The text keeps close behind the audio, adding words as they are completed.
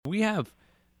we have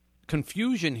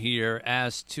confusion here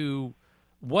as to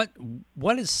what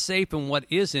is safe and what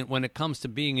isn't when it comes to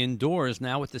being indoors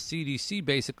now, with the CDC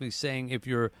basically saying if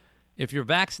you're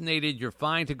vaccinated, you're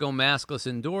fine to go maskless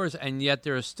indoors, and yet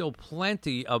there are still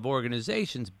plenty of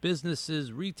organizations,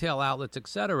 businesses, retail outlets,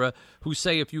 etc., who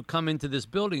say if you come into this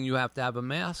building, you have to have a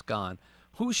mask on.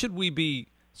 Who should we be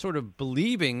sort of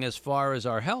believing as far as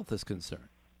our health is concerned?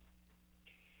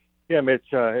 Yeah, Mitch,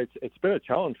 it's been a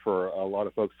challenge for a lot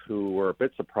of folks who were a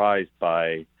bit surprised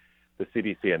by the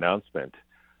CDC announcement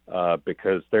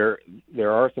because there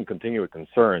are some continuing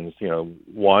concerns.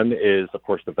 One is, of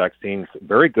course, the vaccine's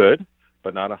very good,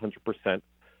 but not 100%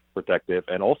 protective.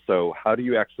 And also, how do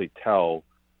you actually tell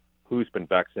who's been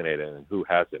vaccinated and who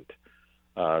hasn't?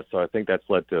 So I think that's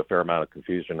led to a fair amount of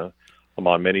confusion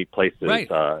among many places. Right,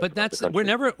 but we're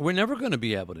never going to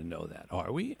be able to know that,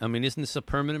 are we? I mean, isn't this a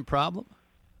permanent problem?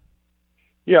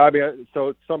 Yeah, I mean,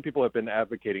 so some people have been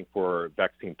advocating for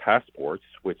vaccine passports,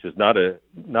 which is not a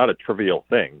trivial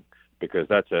thing, because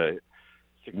that's a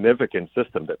significant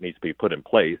system that needs to be put in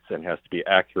place and has to be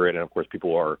accurate. And of course,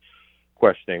 people are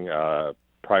questioning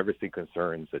privacy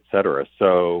concerns, et cetera.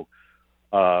 So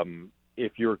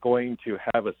if you're going to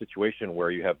have a situation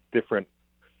where you have different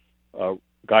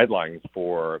guidelines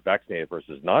for vaccinated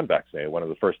versus non-vaccinated, one of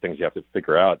the first things you have to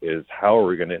figure out is how are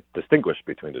we going to distinguish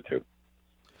between the two?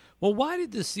 Well, why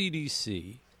did the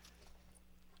CDC,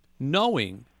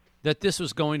 knowing that this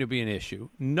was going to be an issue,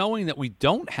 knowing that we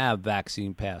don't have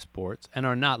vaccine passports and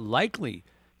are not likely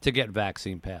to get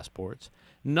vaccine passports,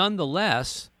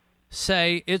 nonetheless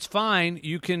say it's fine,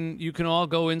 you can all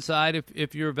go inside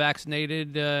if you're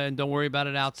vaccinated and don't worry about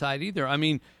it outside either? I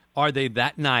mean, are they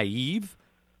that naive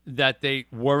that they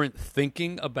weren't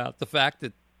thinking about the fact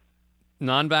that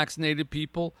non-vaccinated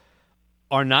people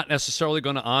are not necessarily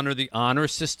going to honor the honor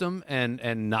system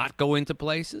and not go into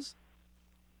places?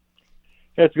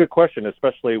 Yeah, it's a good question,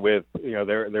 especially with,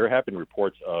 there have been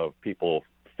reports of people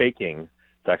faking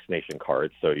vaccination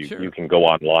cards. So you can go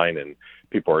online and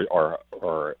people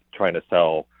are trying to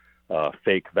sell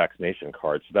fake vaccination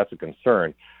cards. So that's a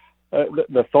concern.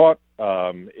 The thought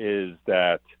is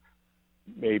that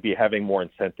maybe having more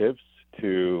incentives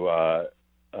to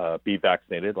be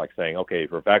vaccinated, like saying, okay,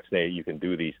 if you're vaccinated, you can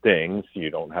do these things. You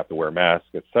don't have to wear masks,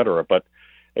 et cetera. But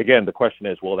again, the question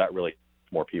is, will that really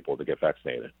more people to get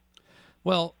vaccinated?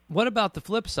 Well, what about the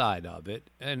flip side of it?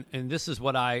 And this is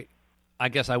what I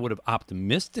guess I would have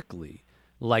optimistically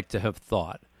liked to have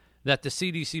thought, that the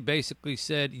CDC basically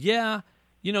said, yeah,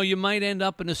 you might end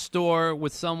up in a store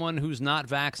with someone who's not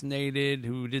vaccinated,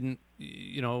 who didn't,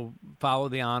 follow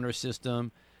the honor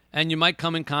system, and you might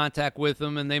come in contact with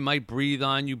them and they might breathe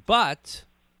on you. But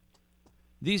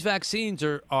these vaccines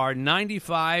are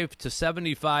 95 to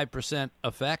 75%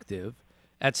 effective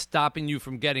at stopping you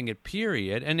from getting it,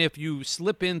 period. And if you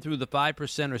slip in through the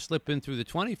 5% or slip in through the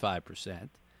 25%,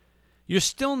 you're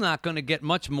still not going to get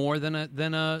much more than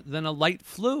a light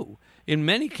flu. In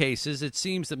many cases, it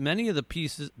seems that many of the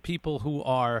people who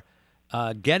are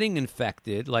getting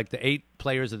infected, like the 8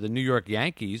 players of the New York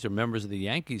Yankees or members of the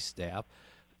Yankees staff,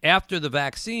 after the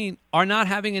vaccine are not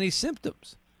having any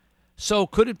symptoms. So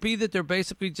could it be that they're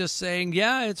basically just saying,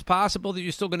 yeah, it's possible that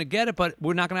you're still going to get it, but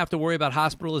we're not going to have to worry about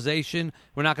hospitalization.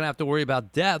 We're not going to have to worry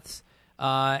about deaths.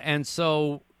 And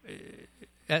so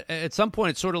at some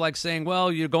point, it's sort of like saying,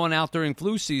 well, you're going out during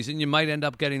flu season. You might end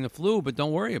up getting the flu, but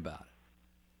don't worry about it.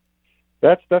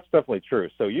 That's definitely true.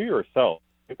 So you yourself,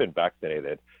 you've been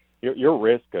vaccinated. Your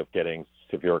risk of getting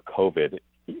severe COVID,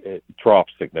 it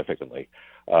drops significantly.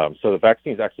 So the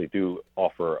vaccines actually do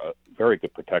offer a very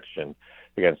good protection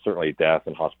against certainly death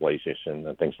and hospitalization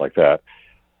and things like that.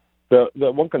 The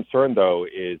one concern, though,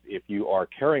 is if you are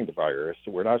carrying the virus,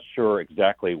 we're not sure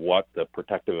exactly what the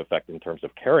protective effect in terms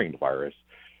of carrying the virus.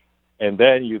 And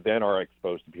then you are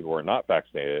exposed to people who are not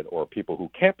vaccinated or people who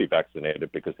can't be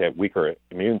vaccinated because they have weaker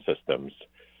immune systems.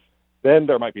 Then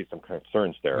there might be some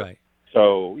concerns there. Right.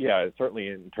 So, yeah, certainly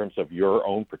in terms of your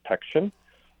own protection,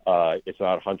 it's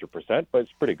not 100%, but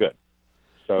it's pretty good.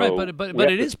 So right, but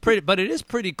it is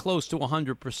pretty close to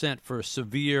 100% for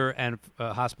severe and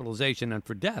hospitalization and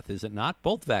for death, is it not?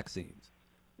 Both vaccines.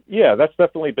 Yeah, that's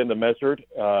definitely been the measured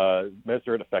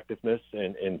effectiveness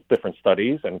in different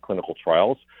studies and clinical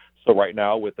trials. So right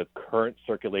now, with the current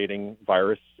circulating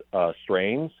virus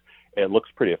strains, it looks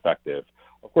pretty effective.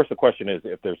 Of course, the question is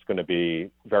if there's going to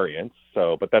be variants.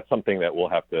 But that's something that we'll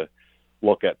have to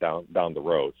look at down the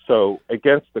road. So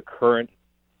against the current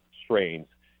strains,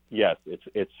 yes,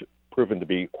 it's proven to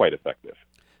be quite effective.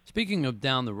 Speaking of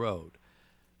down the road,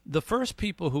 the first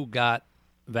people who got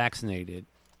vaccinated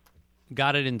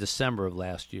got it in December of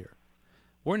last year.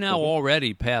 We're now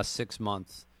already past 6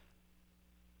 months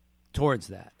towards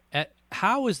that.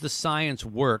 How is the science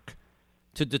work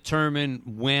to determine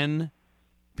when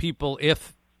people,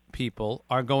 if people,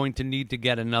 are going to need to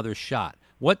get another shot?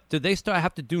 What do they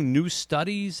have to do new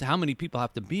studies? How many people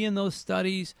have to be in those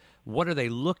studies? What are they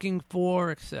looking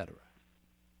for, et cetera?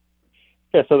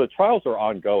 Yeah, so the trials are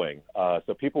ongoing.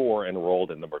 So people were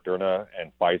enrolled in the Moderna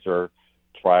and Pfizer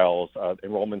trials.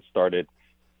 Enrollment started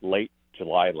late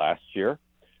July last year.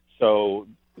 So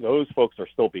those folks are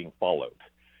still being followed.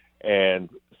 And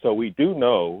so we do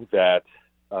know that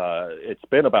it's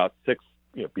been about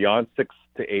beyond 6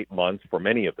 to 8 months for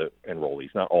many of the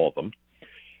enrollees, not all of them.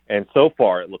 And so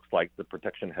far, it looks like the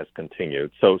protection has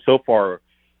continued. So far,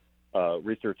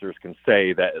 researchers can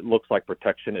say that it looks like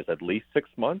protection is at least 6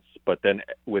 months, but then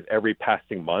with every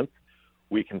passing month,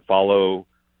 we can follow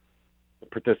the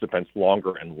participants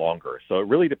longer and longer. So it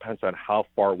really depends on how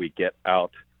far we get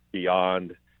out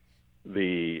beyond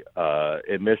the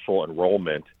initial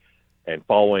enrollment and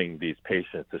following these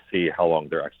patients to see how long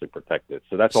they're actually protected.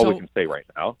 So that's all we can say right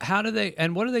now.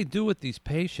 What do they do with these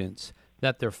patients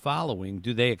that they're following?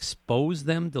 Do they expose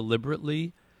them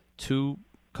deliberately to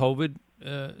COVID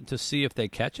to see if they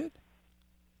catch it?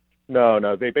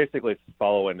 No. They basically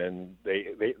follow, and then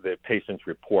the patients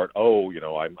report,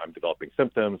 I'm developing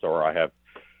symptoms, or I have,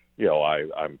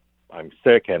 I'm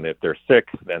sick, and if they're sick,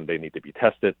 then they need to be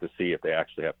tested to see if they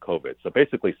actually have COVID. So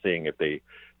basically seeing if they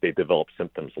develop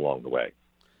symptoms along the way.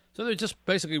 So they're just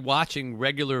basically watching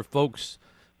regular folks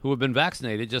who have been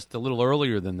vaccinated just a little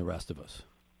earlier than the rest of us.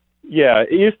 Yeah,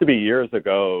 it used to be years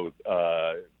ago,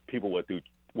 people would do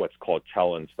what's called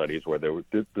challenge studies where they would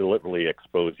deliberately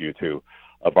expose you to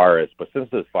a virus. But since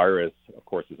this virus, of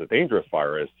course, is a dangerous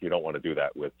virus, you don't want to do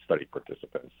that with study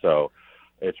participants. So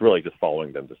it's really just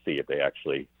following them to see if they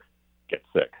actually get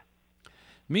sick.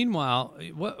 Meanwhile,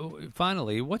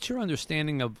 finally, what's your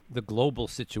understanding of the global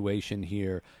situation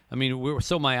here? I mean, we're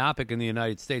so myopic in the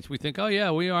United States. We think, oh,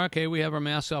 yeah, we are okay. We have our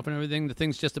masks off and everything. The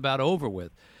thing's just about over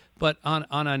with. But on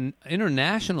an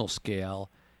international scale,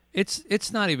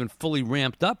 it's not even fully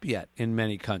ramped up yet in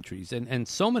many countries. And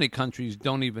so many countries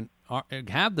don't even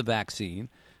have the vaccine,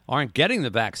 aren't getting the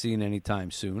vaccine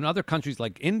anytime soon. Other countries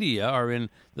like India are in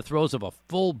the throes of a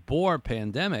full-bore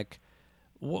pandemic.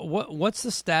 What's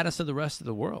the status of the rest of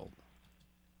the world?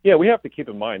 Yeah, we have to keep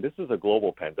in mind this is a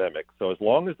global pandemic. So as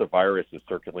long as the virus is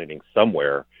circulating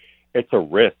somewhere, it's a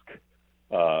risk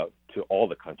to all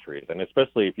the countries. And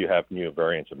especially if you have new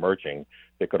variants emerging,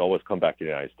 they could always come back to the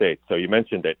United States. So you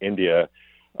mentioned that India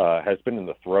has been in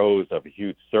the throes of a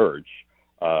huge surge.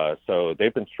 So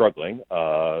they've been struggling.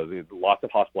 Lots of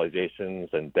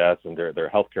hospitalizations and deaths, and their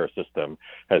healthcare system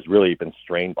has really been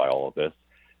strained by all of this.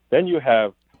 Then you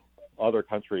have other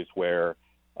countries where,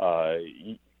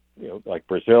 like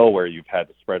Brazil, where you've had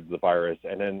the spread of the virus.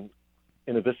 And then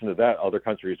in addition to that, other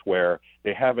countries where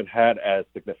they haven't had as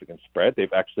significant spread.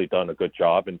 They've actually done a good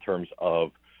job in terms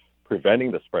of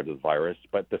preventing the spread of the virus.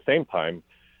 But at the same time,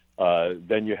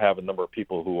 then you have a number of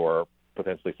people who are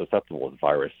potentially susceptible to the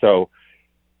virus. So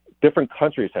different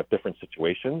countries have different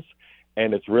situations,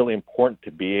 and it's really important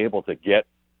to be able to get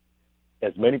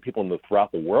as many people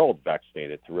throughout the world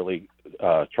vaccinated to really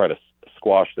try to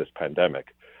squash this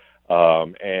pandemic.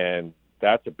 And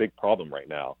that's a big problem right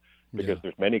now because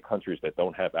there's many countries that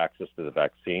don't have access to the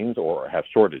vaccines or have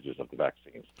shortages of the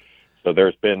vaccines. So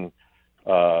there's been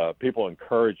people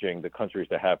encouraging the countries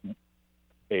to have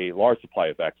a large supply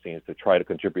of vaccines to try to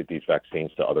contribute these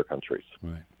vaccines to other countries.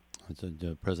 Right. That's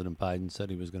what President Biden said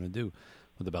he was going to do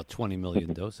with about 20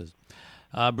 million doses.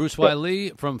 Bruce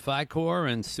Wiley from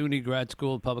FICOR and SUNY Grad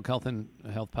School of Public Health and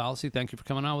Health Policy, thank you for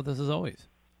coming on with us as always.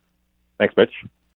 Thanks, Mitch.